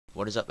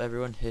What is up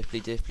everyone,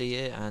 HerpilyDerpily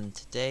here, and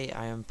today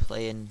I am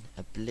playing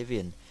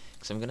Oblivion,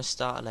 because I'm going to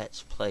start a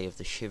let's play of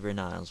the Shivering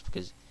Isles,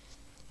 because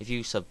if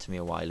you subbed to me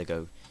a while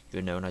ago, you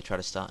would know when I tried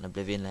to start an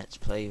Oblivion let's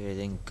play, it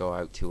didn't go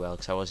out too well,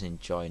 because I wasn't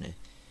enjoying it,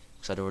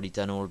 because I'd already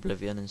done all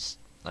Oblivion, and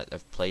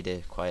I've played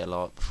it quite a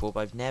lot before,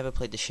 but I've never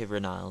played the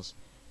Shivering Isles,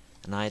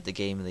 and I had the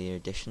Game of the Year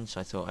edition, so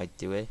I thought I'd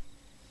do it.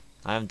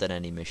 I haven't done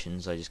any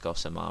missions, I just got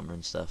some armor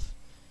and stuff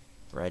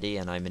ready,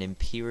 and I'm an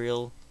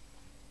Imperial,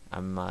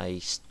 and my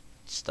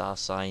star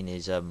sign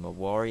is a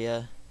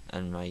warrior,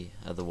 and my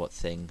other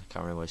thing, I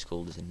can't remember what it's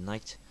called, is a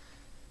knight.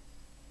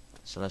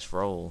 So let's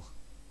roll.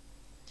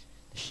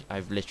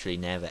 I've literally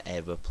never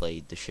ever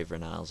played the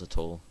Shivering Isles at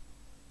all,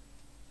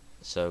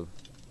 so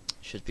it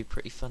should be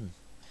pretty fun.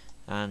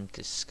 And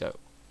because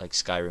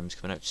Skyrim's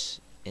coming out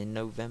in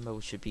November,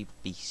 which should be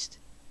beast.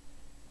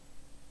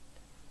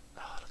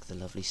 Oh, look at the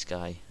lovely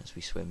sky as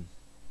we swim.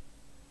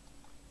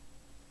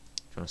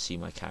 If you want to see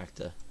my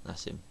character,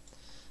 that's him.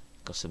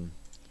 Got some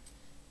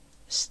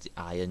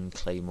iron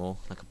claymore,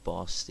 like a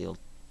boss,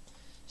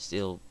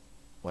 steel,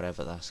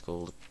 whatever that's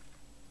called.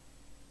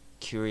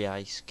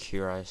 Curious,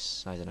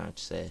 I don't know how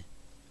to say.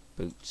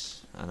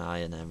 Boots and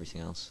iron and everything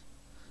else.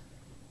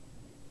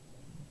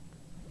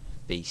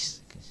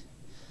 Beast.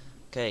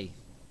 Okay.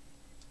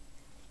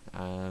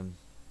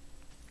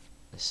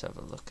 Let's have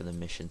a look at the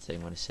mission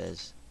thing. What it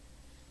says.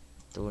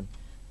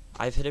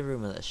 I've heard a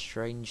rumor that a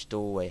strange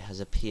doorway has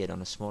appeared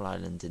on a small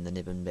island in the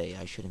Nibbon Bay.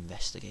 I should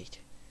investigate.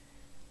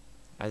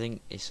 I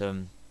think it's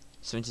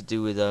something to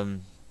do with a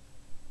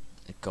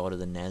god of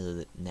the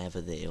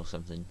Nether there or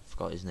something.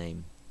 Forgot his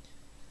name.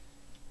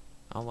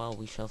 Oh well,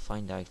 we shall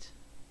find out.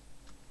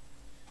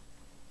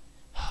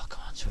 Oh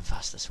come on, swim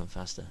faster, swim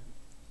faster.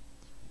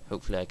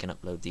 Hopefully I can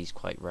upload these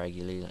quite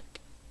regularly,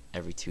 like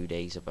every 2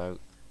 days about.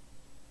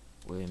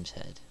 Worm's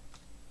Head.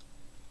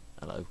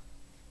 Hello.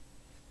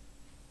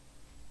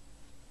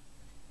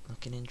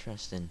 Looking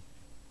interesting.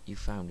 You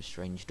found a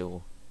strange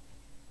door.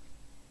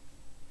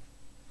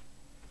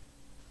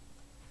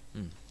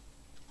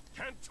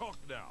 Can't talk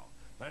now.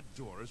 That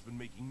door has been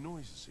making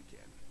noises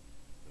again.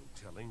 No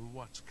telling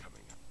what's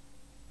coming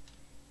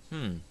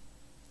up.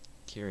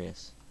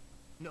 Curious.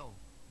 No,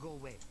 go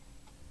away.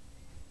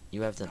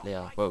 You evidently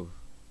are. Whoa.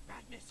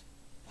 Madness.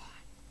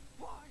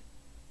 Why?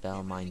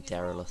 Belmine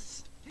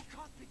Derelith. It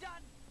can't be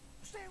done.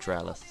 Stay away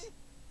Drellith. from me.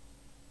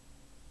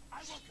 I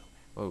won't go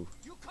back. Whoa.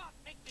 You can't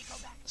make me go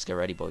back. Let's get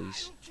ready,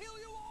 boys. I'll kill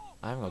you all.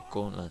 I haven't got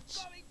gauntlets.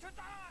 You're going to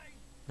die.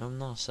 No, I'm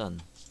not,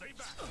 son. Stay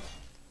back.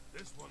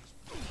 This one's...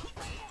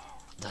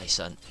 Die,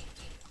 son.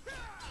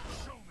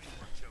 Show me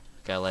what you...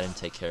 Okay, I'll let him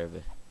take care of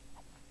it.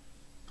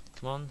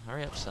 Come on,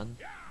 hurry up, son.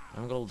 I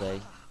haven't got all day.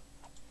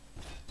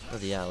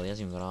 Bloody hell, he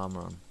hasn't even got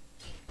armor on.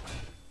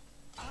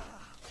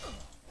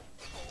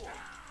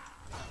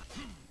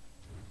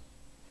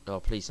 Oh,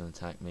 please don't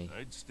attack me.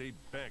 I'd stay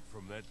back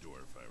from that door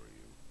if I were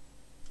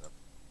you.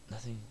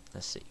 Nothing?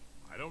 Let's see.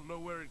 I don't know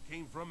where it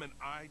came from, and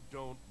I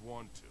don't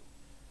want to.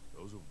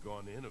 Those who've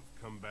gone in have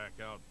come back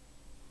out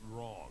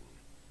wrong.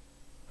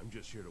 I'm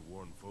just here to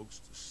warn folks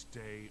to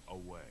stay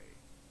away.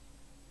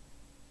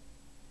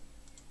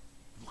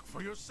 Look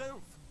for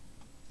yourself.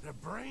 Their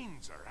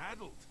brains are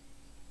addled.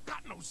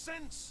 Got no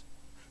sense.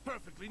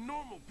 Perfectly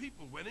normal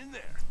people went in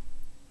there.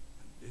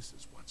 And this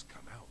is what's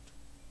come out.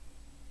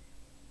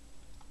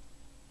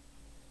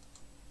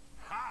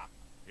 Ha!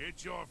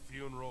 It's your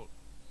funeral.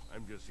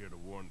 I'm just here to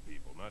warn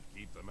people, not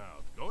keep them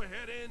out. Go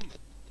ahead in.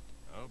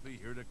 I'll be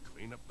here to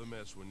clean up the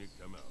mess when you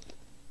come out.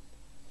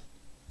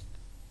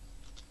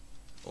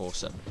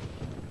 Awesome.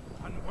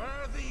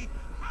 Unworthy,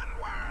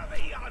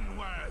 unworthy,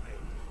 unworthy.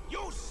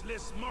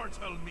 Useless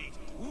mortal meat.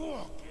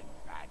 Walking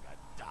bag of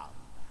dung.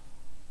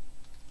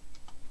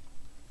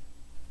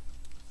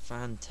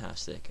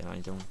 Fantastic. And I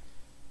don't...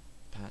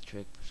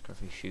 Patrick,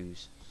 scruffy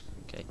shoes.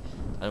 Okay.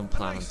 I don't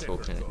plan on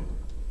talking it.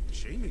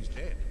 Shame he's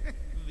dead.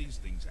 These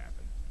things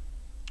happen.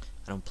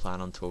 I don't plan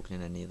on talking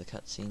in any of the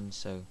cutscenes,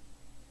 so...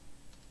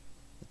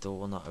 The door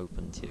will not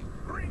open to you.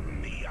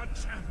 Bring me a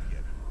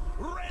champion.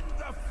 Rend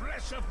the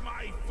flesh of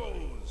my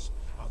foes.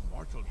 A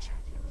mortal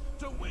champion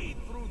to wade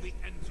through the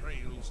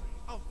entrails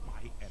of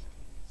my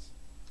enemies.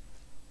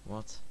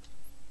 What?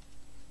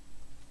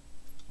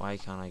 Why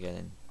can't I get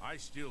in? I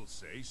still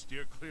say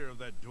steer clear of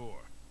that door.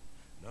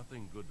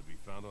 Nothing good to be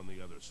found on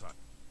the other side.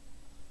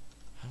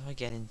 How do I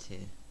get into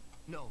here?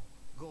 No,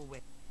 go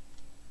away.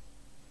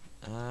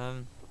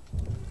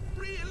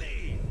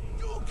 Really?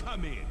 Do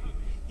come in.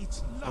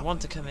 It's I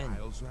want to come in.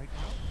 Isles right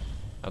now.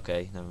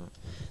 Okay, never mind.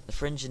 The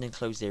fringe and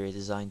enclosed area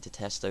designed to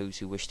test those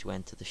who wish to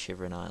enter the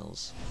Shivering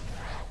Isles.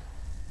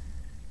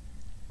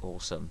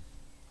 Awesome.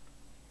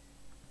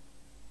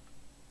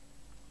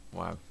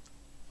 Wow.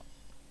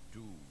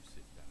 Do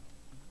sit down.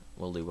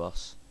 Will do,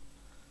 boss.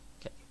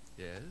 Okay.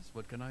 Yes,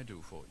 what can I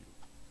do for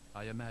you?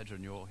 I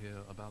imagine you're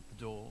here about the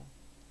door?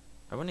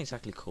 I wouldn't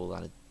exactly call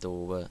that a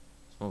door, but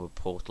it's more of a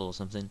portal or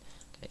something.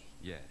 Okay.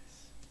 Yes,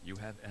 you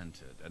have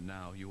entered, and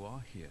now you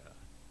are here.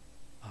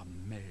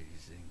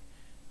 Amazing.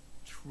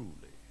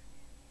 Truly.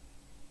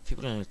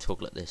 People are going to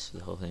talk like this for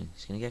the whole thing.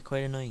 It's going to get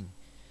quite annoying.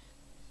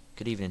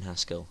 Good evening,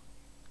 Haskell.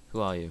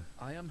 Who are you?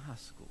 I am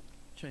Haskell,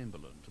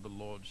 Chamberlain to the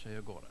Lord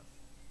Sheogorath.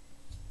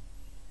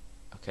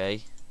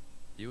 Okay.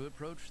 You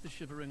approach the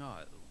Shivering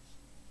Isles.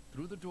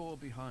 Through the door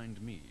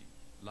behind me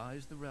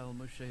lies the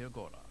realm of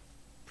Sheogorath,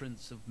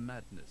 Prince of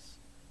Madness,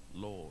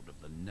 Lord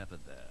of the Never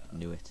There.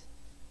 Knew it.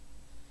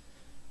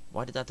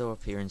 Why did that door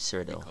appear in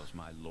Cyrodiil? Because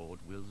my lord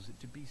wills it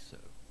to be so.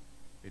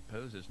 It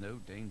poses no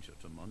danger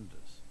to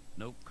Mundus.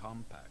 No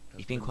compact has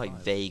He's been quite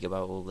violated. vague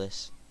about all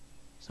this.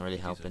 It's not really It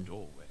is helping. a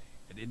doorway,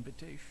 an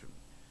invitation.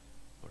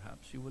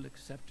 Perhaps you will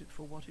accept it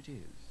for what it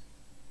is.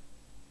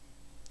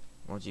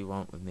 What do you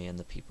want with me and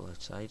the people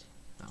outside?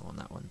 I want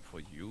that one.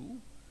 For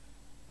you?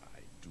 I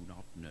do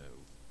not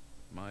know.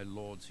 My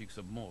lord seeks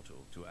a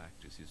mortal to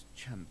act as his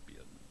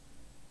champion.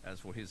 As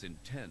for his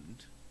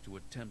intent, to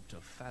attempt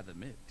to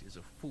fathom it is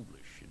a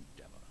foolish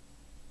endeavor.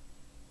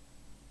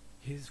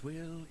 His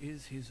will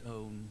is his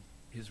own.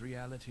 His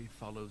reality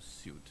follows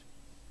suit.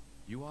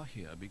 You are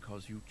here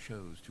because you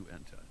chose to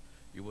enter.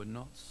 You were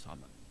not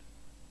summoned.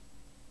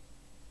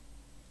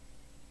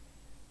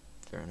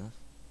 Fair enough.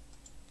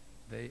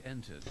 They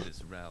entered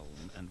this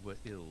realm and were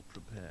ill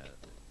prepared.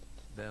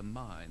 Their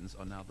minds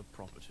are now the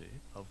property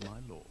of my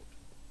lord.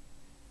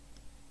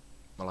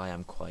 Well, I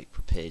am quite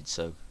prepared,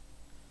 so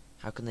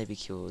how can they be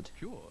cured?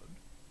 Cured?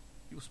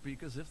 You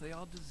speak as if they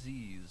are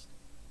diseased.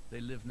 They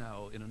live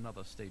now in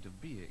another state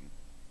of being.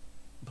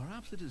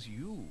 Perhaps it is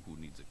you who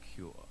needs a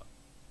cure.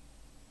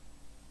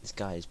 This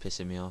guy is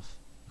pissing me off.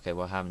 Okay,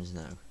 what happens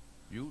now?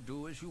 You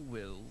do as you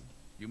will.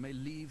 You may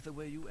leave the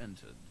way you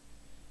entered.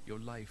 Your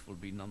life will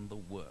be none the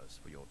worse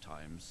for your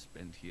time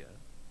spent here.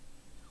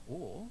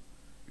 Or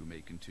you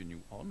may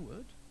continue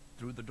onward,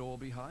 through the door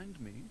behind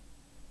me.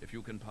 If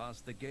you can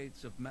pass the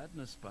gates of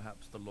madness,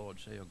 perhaps the Lord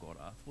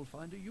Sheogorath will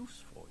find a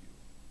use for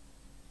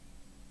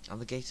you. Are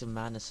the gates of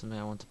madness something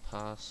I want to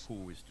pass?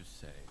 Who is to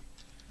say?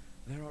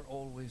 There are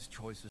always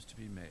choices to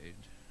be made.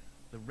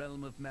 The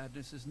realm of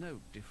madness is no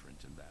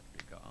different in that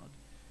regard.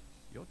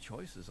 Your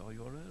choices are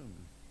your own.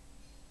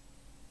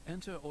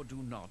 Enter or do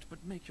not, but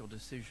make your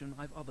decision.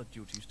 I've other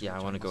duties to Yeah, I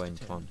which want to go must in.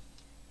 attend. Come on.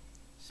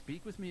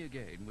 Speak with me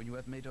again when you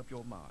have made up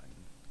your mind.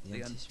 The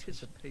The anticipation.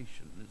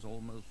 anticipation is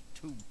almost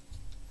too...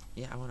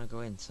 Yeah, I want to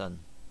go in, son.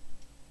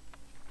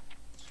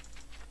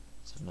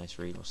 It's a nice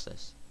read. What's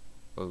this?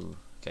 Oh,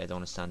 okay, I don't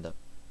want to stand up.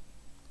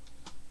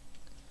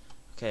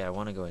 Okay, I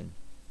want to go in.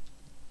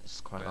 This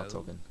is quite a lot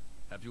Well, talking.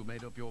 Have you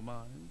made up your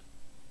mind?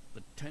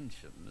 The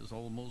tension is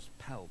almost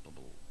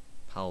palpable.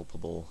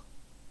 Palpable.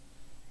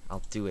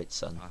 I'll do it,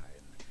 son. Fine.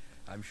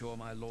 I'm sure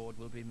my lord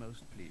will be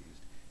most pleased,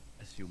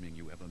 assuming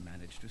you ever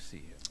manage to see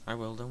him. I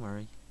will, don't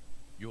worry.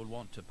 You'll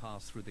want to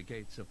pass through the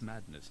gates of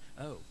madness.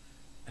 Oh,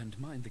 and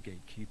mind the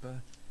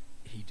gatekeeper.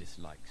 He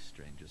dislikes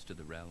strangers to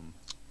the realm.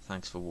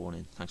 Thanks for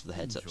warning. Thanks for the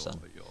heads up, Enjoy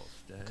son. your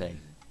stay. Okay.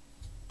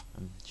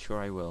 I'm sure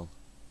I will.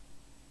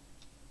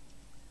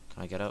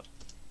 Can I get up?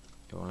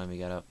 It won't let me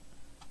get up.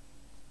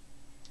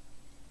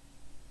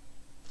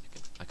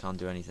 I can't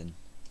do anything.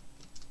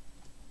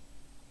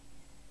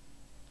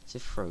 Is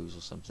it froze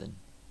or something?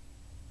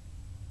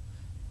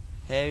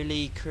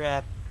 Holy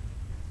crap!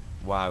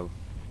 Wow.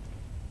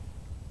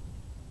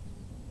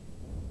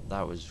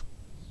 That was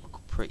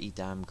pretty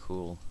damn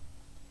cool.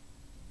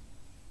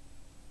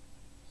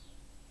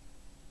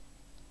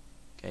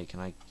 Okay, can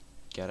I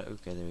get it?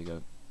 Okay, there we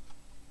go.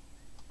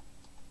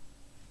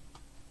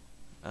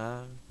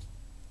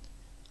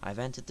 I've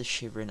entered the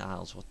Shivering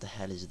Isles. What the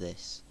hell is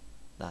this?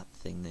 That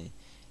thing there.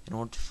 In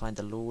order to find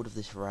the Lord of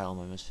this realm,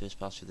 I must first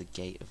pass through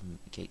the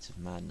gates of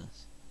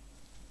madness.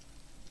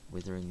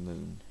 Withering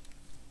Moon.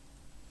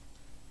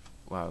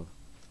 Wow.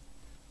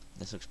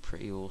 This looks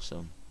pretty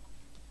awesome.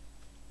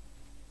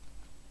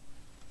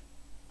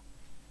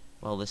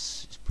 Well,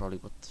 this is probably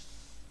what the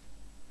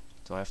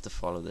do I have to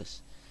follow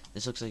this?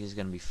 This looks like it's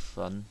going to be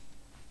fun.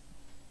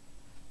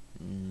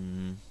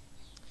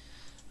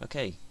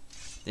 Okay.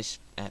 This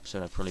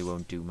episode I probably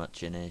won't do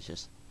much in it. It's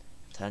just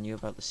telling you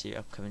about the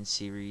upcoming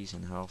series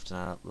and how often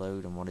I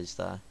upload and what is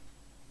there.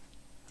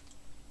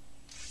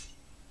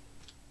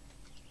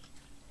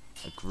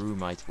 A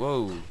Grummite.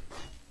 Whoa!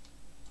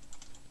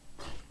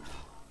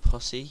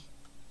 Pussy?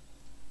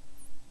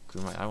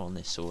 Grummite. I want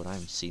this sword. I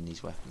haven't seen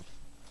these weapons.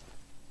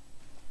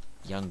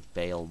 Young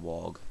Bale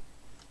Wog.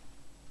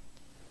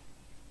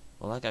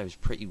 Well, that guy was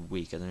pretty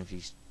weak. I don't know if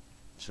he's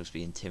supposed to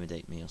be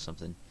intimidate me or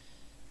something.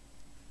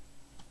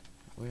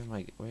 Where am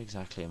I? Where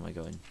exactly am I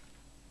going?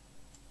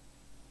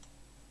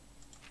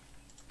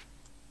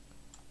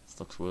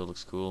 This world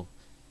looks cool.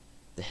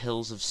 The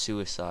Hills of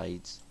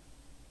Suicides,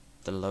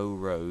 the Low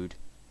Road,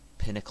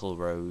 Pinnacle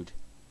Road,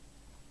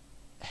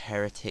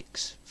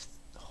 Heretic's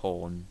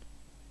Horn,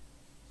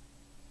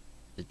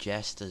 the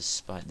Jester's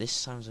Spine. This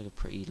sounds like a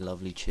pretty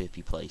lovely,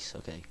 chirpy place.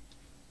 Okay.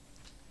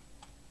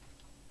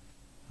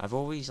 I've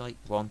always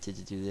wanted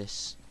to do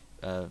this,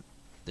 the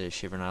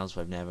Shivering Isles,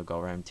 but I've never got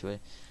around to it.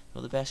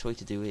 Well, the best way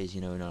to do it is,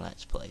 you know, in a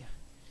Let's Play.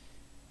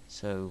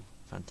 So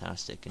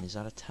fantastic. And is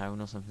that a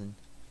town or something?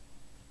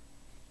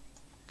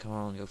 Come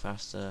on, go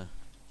faster.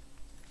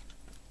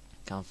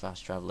 Can't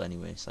fast travel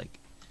anyway. It's like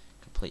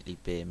completely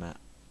bare map.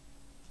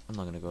 I'm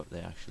not gonna go up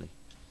there actually.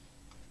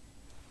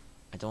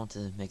 I don't want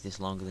to make this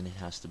longer than it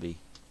has to be.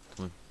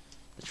 Come on.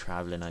 The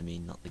travelling, I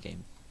mean, not the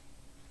game.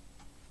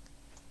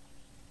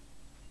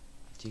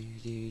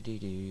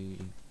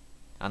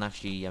 And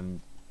actually,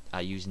 I'm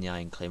using the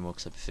iron claymore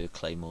because I prefer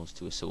claymores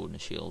to a sword and a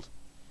shield.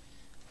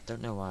 I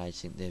don't know why, I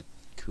think they're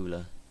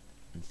cooler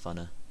and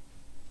funner.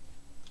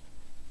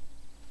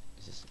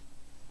 Is this...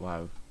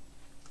 Wow.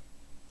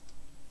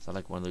 Is that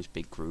like one of those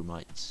big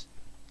Grummites?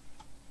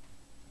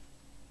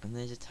 And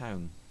there's a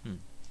town. Come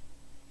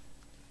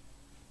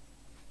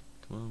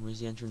on, where's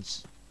the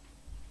entrance?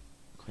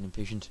 Quite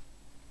impatient.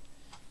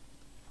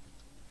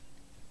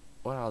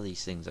 What are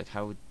these things? Like,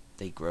 how would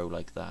they grow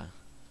like that?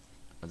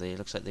 Are they? It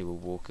looks like they will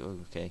walk. Oh,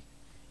 okay.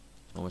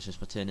 Almost missed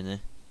my turn in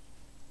there.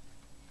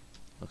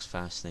 Looks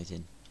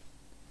fascinating.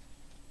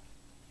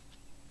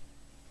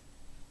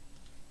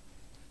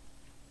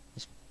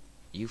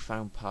 You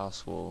found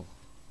pass wall.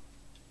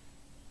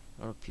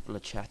 Oh, people are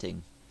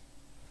chatting.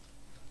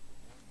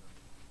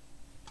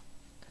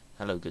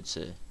 Hello, good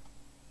sir.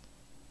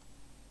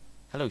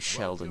 Hello,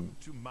 Sheldon. Welcome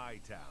to my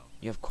town.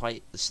 You have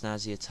quite the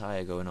snazzy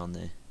attire going on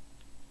there.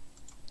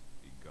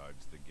 He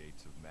guards the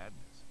gates of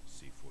madness.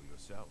 See for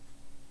yourself.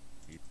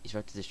 He's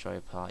about to destroy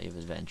a party of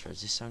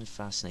adventurers. This sounds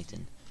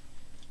fascinating.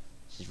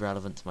 This is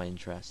relevant to my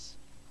interests.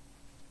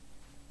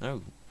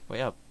 No,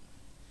 wait up.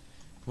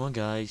 Come on,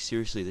 guys.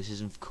 Seriously, this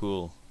isn't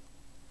cool.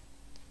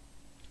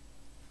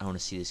 I want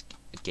to see this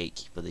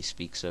gatekeeper they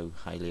speak so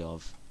highly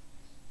of.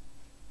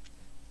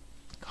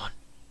 Come on.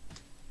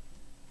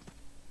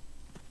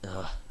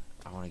 Ugh,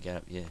 I want to get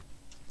up here.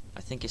 I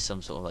think it's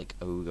some sort of like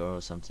ogre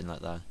or something like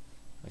that.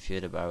 I've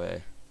heard about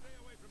it.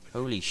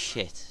 Holy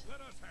shit.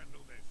 Let us handle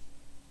this.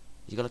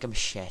 He's got like a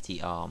machete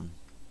arm.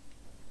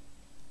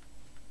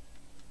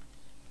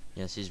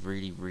 Yeah, this is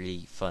really,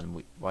 really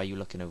fun. Why are you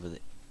looking over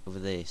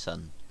there,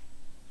 son?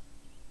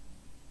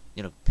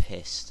 You look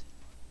pissed.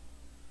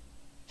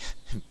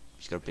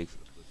 He's got a big...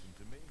 Listen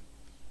to me.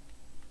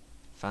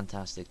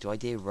 Fantastic. Do I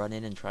dare run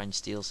in and try and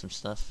steal some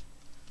stuff?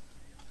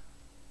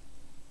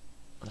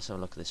 Let's have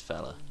a look at this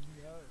fella.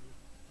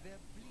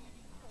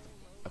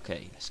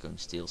 Okay, let's go and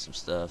steal some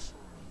stuff.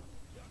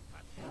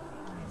 I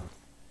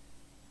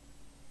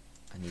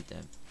need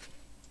them.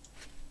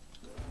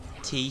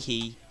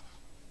 Tee-hee.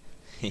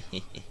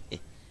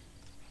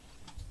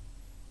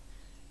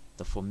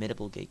 The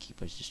formidable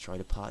gatekeeper has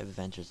destroyed a party of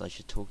adventurers. I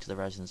should talk to the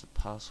residents of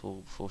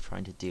Passhall before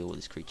trying to deal with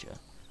this creature.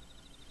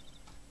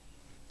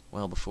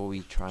 Well, before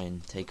we try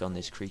and take on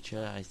this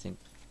creature, I think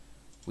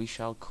we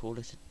shall call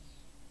it a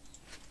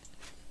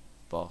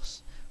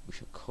boss. We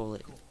shall call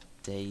it a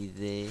day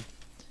there,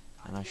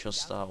 and I shall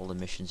start all the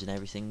missions and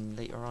everything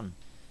later on.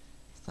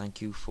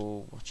 Thank you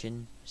for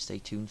watching. Stay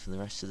tuned for the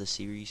rest of the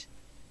series.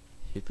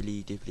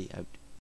 HerpilyDerpily out.